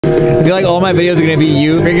I feel like all my videos are gonna be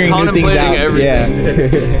you figuring new things out. Everything.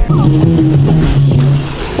 Yeah.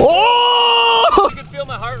 Oh! You could feel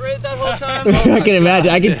my heart rate that whole time. Oh I can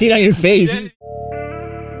imagine. I can see it on your face.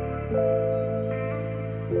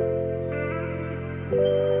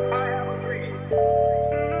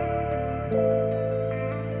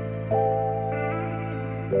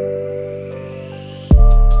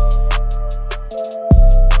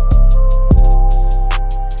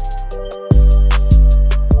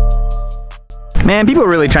 Man, people are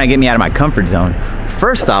really trying to get me out of my comfort zone.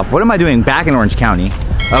 First off, what am I doing back in Orange County?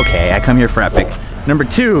 Okay, I come here for epic. Number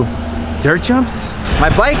two, dirt jumps? My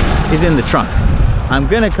bike is in the trunk. I'm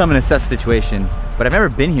gonna come and assess the situation, but I've never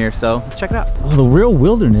been here, so let's check it out. Oh, the real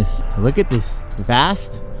wilderness. Look at this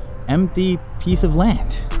vast, empty piece of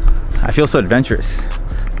land. I feel so adventurous.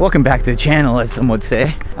 Welcome back to the channel, as some would say.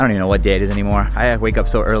 I don't even know what day it is anymore. I wake up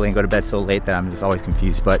so early and go to bed so late that I'm just always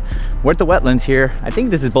confused. But we're at the wetlands here. I think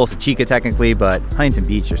this is Bolsa Chica technically, but Huntington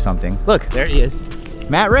Beach or something. Look, there he is.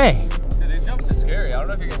 Matt Ray. Dude, these jumps are scary. I don't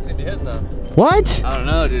know if you're gonna see me hitting them. What? I don't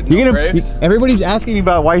know, dude. No brakes. Everybody's asking me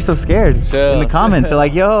about why you're so scared in the comments. They're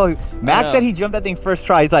like, yo, Max said he jumped that thing first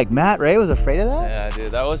try. He's like, Matt Ray was afraid of that? Yeah,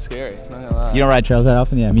 dude, that was scary. Not gonna lie. You don't ride trails that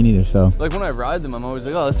often? Yeah, me neither, so. Like when I ride them, I'm always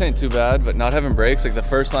like, oh, this ain't too bad. But not having brakes, like the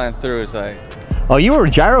first line through is like. Oh, you were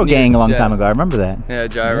gyro gang a long time ago. I remember that. Yeah,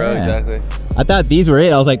 gyro, exactly. I thought these were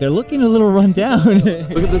it. I was like, they're looking a little run down. Look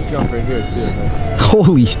at this jump right here, too.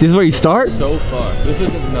 Holy sh! This is where you start? So far. This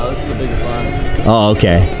isn't, no, this is the biggest line. Oh,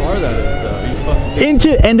 okay. How far that is, though.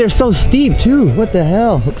 And they're so steep too. What the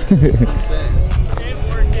hell?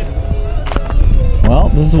 Well,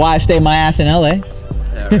 this is why I stay my ass in LA.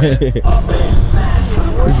 Yeah, right.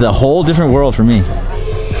 This is a whole different world for me.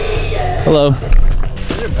 Hello.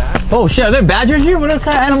 Oh shit, are there badgers here? What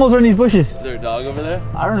kind of animals are in these bushes? Is there a dog over there?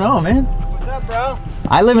 I don't know, man. What's up, bro?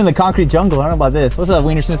 I live in the concrete jungle. I don't know about this. What's up,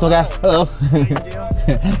 Wiener Schnitzel guy? Hello.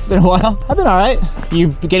 It's been a while. I've been all right. You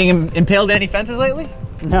getting impaled in any fences lately?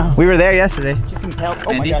 No. We were there yesterday. Just impaled.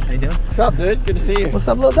 Oh Andy, my God. how you doing? What's up, dude? Good to see you. What's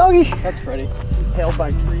up, little doggy? That's pretty. Impaled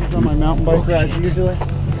by trees on my mountain bike ride usually.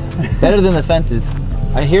 Better than the fences.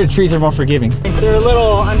 I hear trees are more forgiving. They're a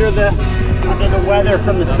little under the weather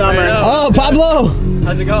from the summer. Oh, Pablo!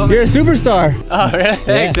 How's it going? You're a superstar. Oh, really?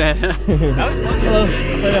 Thanks, man. That was fun. Hello.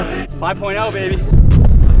 5.0, baby.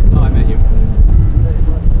 Oh, I met you.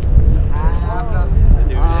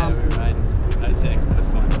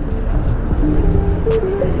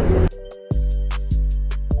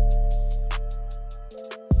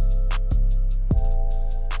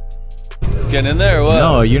 Getting in there or what?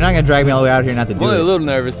 No, you're not gonna drag me all the way out here not to do I'm only it. a little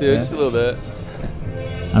nervous, dude. Yeah. Just a little bit.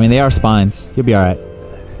 I mean, they are spines. You'll be all right.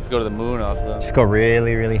 Just go to the moon off them. Just go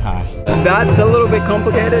really, really high. That's a little bit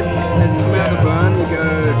complicated. As you come out of the berm, you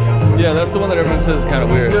go. Yeah, that's the one that everyone says is kind of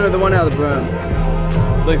weird. No, the one out of the berm.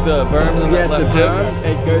 Like the berm and then Yes, the the left berm. tip.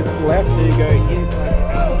 It goes to the left, so you go inside to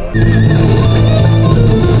outside.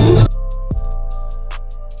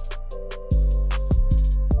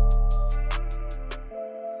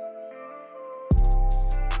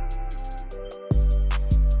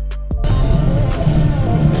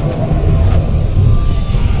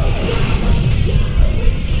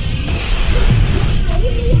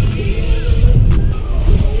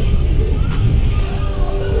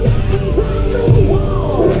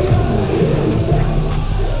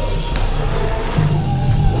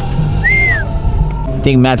 I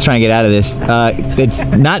think Matt's trying to get out of this. It's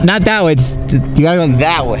not that way. You gotta go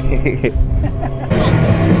that way.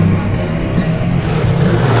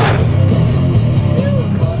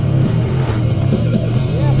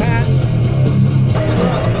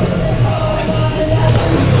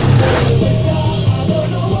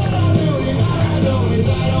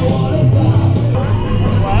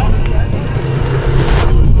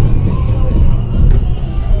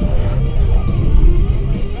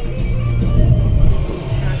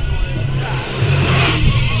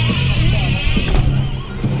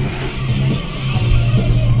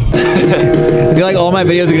 I feel like all my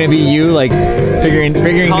videos are gonna be you like figuring new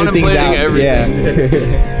things out. Everything.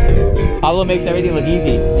 Yeah. Pablo makes everything look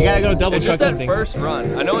easy. You gotta go double It's truck just that something. first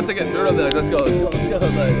run. I know once I get through it, I'll be like, let's go. Like,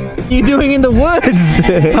 What are you doing in the woods?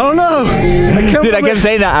 I don't know. Dude, I kept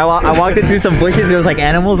saying that. I walked in through some bushes. There was like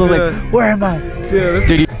animals. I was like, where am I? Dude,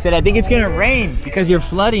 you said I think it's gonna rain because you're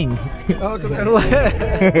flooding. Oh, because I don't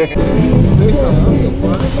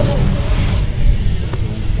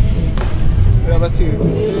Yeah, let's see.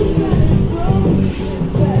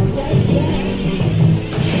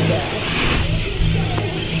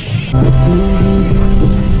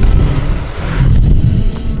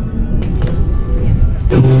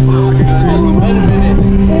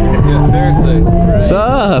 Yeah, seriously. What's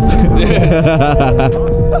up?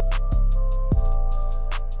 Dude.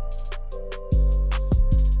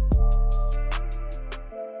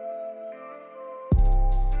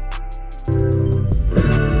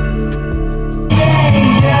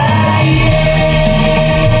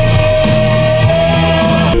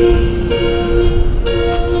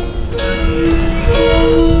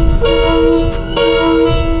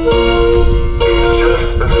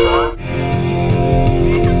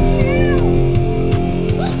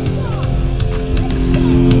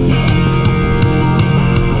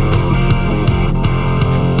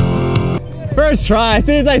 First try, as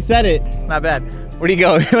soon as I said it. Not bad. Where'd he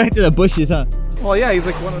go? He went to the bushes, huh? Well, yeah, he's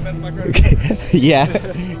like one of the best bike riders. Yeah,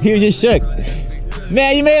 he was just shook.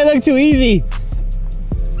 Man, you made it look too easy.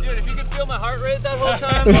 Dude, if you could feel my heart rate that whole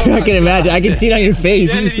time. I can imagine. I can see it on your face.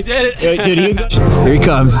 He did it. Dude, here he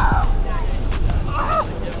comes.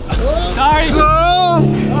 Sorry.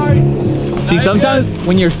 Sorry. See, sometimes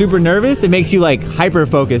when you're super nervous, it makes you like hyper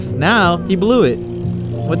focused. Now he blew it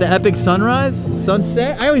with the epic sunrise,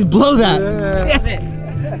 sunset. I always blow that. Damn it.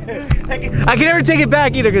 I can never take it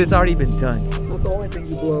back either because it's already been done. That's not the only thing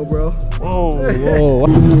you blow, bro. Whoa, whoa.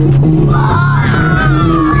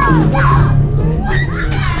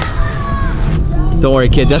 Don't worry,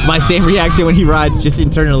 kids. That's my same reaction when he rides, just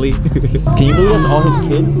internally. Can you believe that's all his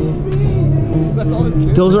kids? That's all his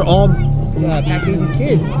kids? Those are all Pac-Easy's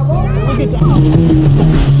kids. Look at that.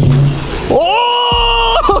 Oh!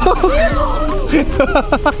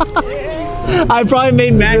 I probably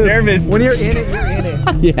made Matt nervous. When you're in it, you're in it.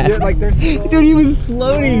 Yeah. Dude, like, there's so dude, he was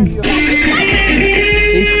floating. He's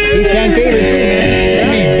fan favorite too,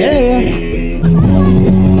 man.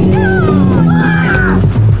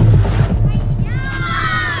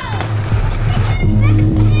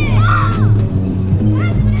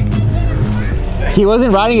 Yeah. He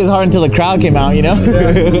wasn't riding as hard until the crowd came out, you know?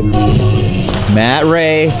 Yeah. Matt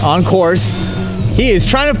Ray on course. He is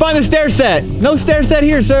trying to find the stair set. No stair set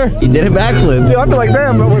here, sir. He did a backflip. Dude, I feel like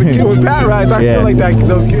them, but when Pat rides, I feel like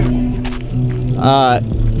those kids.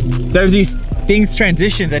 There's these things,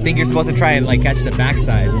 transitions, I think you're supposed to try and like catch the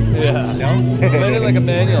backside. Yeah. No? Made it like a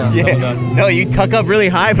manual. Yeah. No, you tuck up really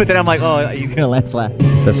high, but then I'm like, oh, he's gonna land flat.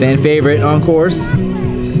 The fan favorite on course.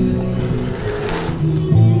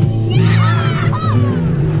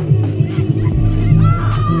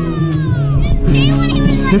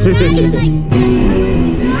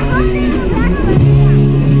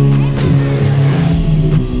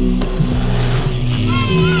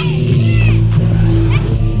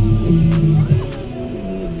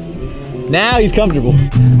 Now he's comfortable.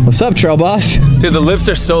 What's up, trail boss? Dude, the lifts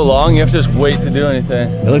are so long, you have to just wait to do anything.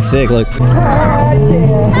 It looks sick, look.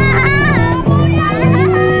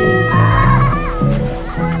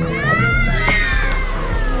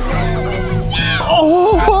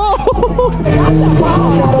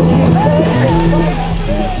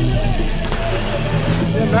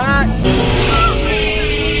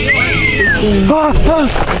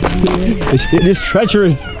 It is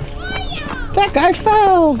treacherous. That guy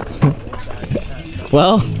fell.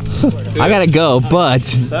 Well, I gotta go, but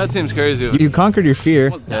That seems crazy. you conquered your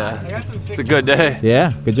fear. Yeah, it's a good day.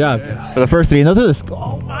 Yeah, good job. For the first three, and those are the,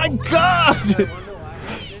 oh my God.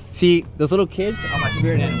 See, those little kids are my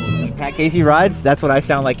spirit animals. When Pat Casey rides, that's what I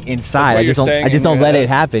sound like inside. I just don't let it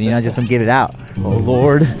happen, you know, I just don't get it out. Oh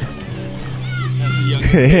Lord.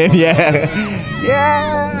 Yeah.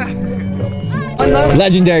 Yeah.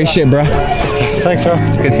 Legendary shit, bro. Thanks, bro.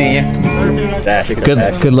 Good seeing you.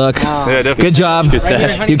 Good luck. Yeah, definitely. Good job. Good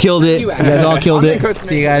sesh. You killed it. You guys all killed it.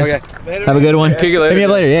 See you guys. Okay. Have a good one. Kick you later. Hit me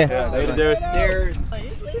up later, yeah. Later,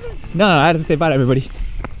 dude. No, I had to say bye to everybody.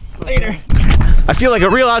 Later. I feel like a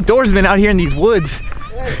real outdoorsman out here in these woods.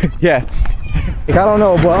 Yeah. I don't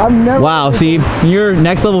know, but I've never. Wow, see, you're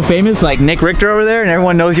next level famous like Nick Richter over there, and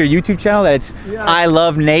everyone knows your YouTube channel that it's I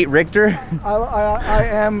Love Nate Richter. I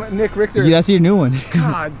am Nick Richter. Yeah, that's your new one.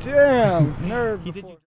 God damn. Nerd.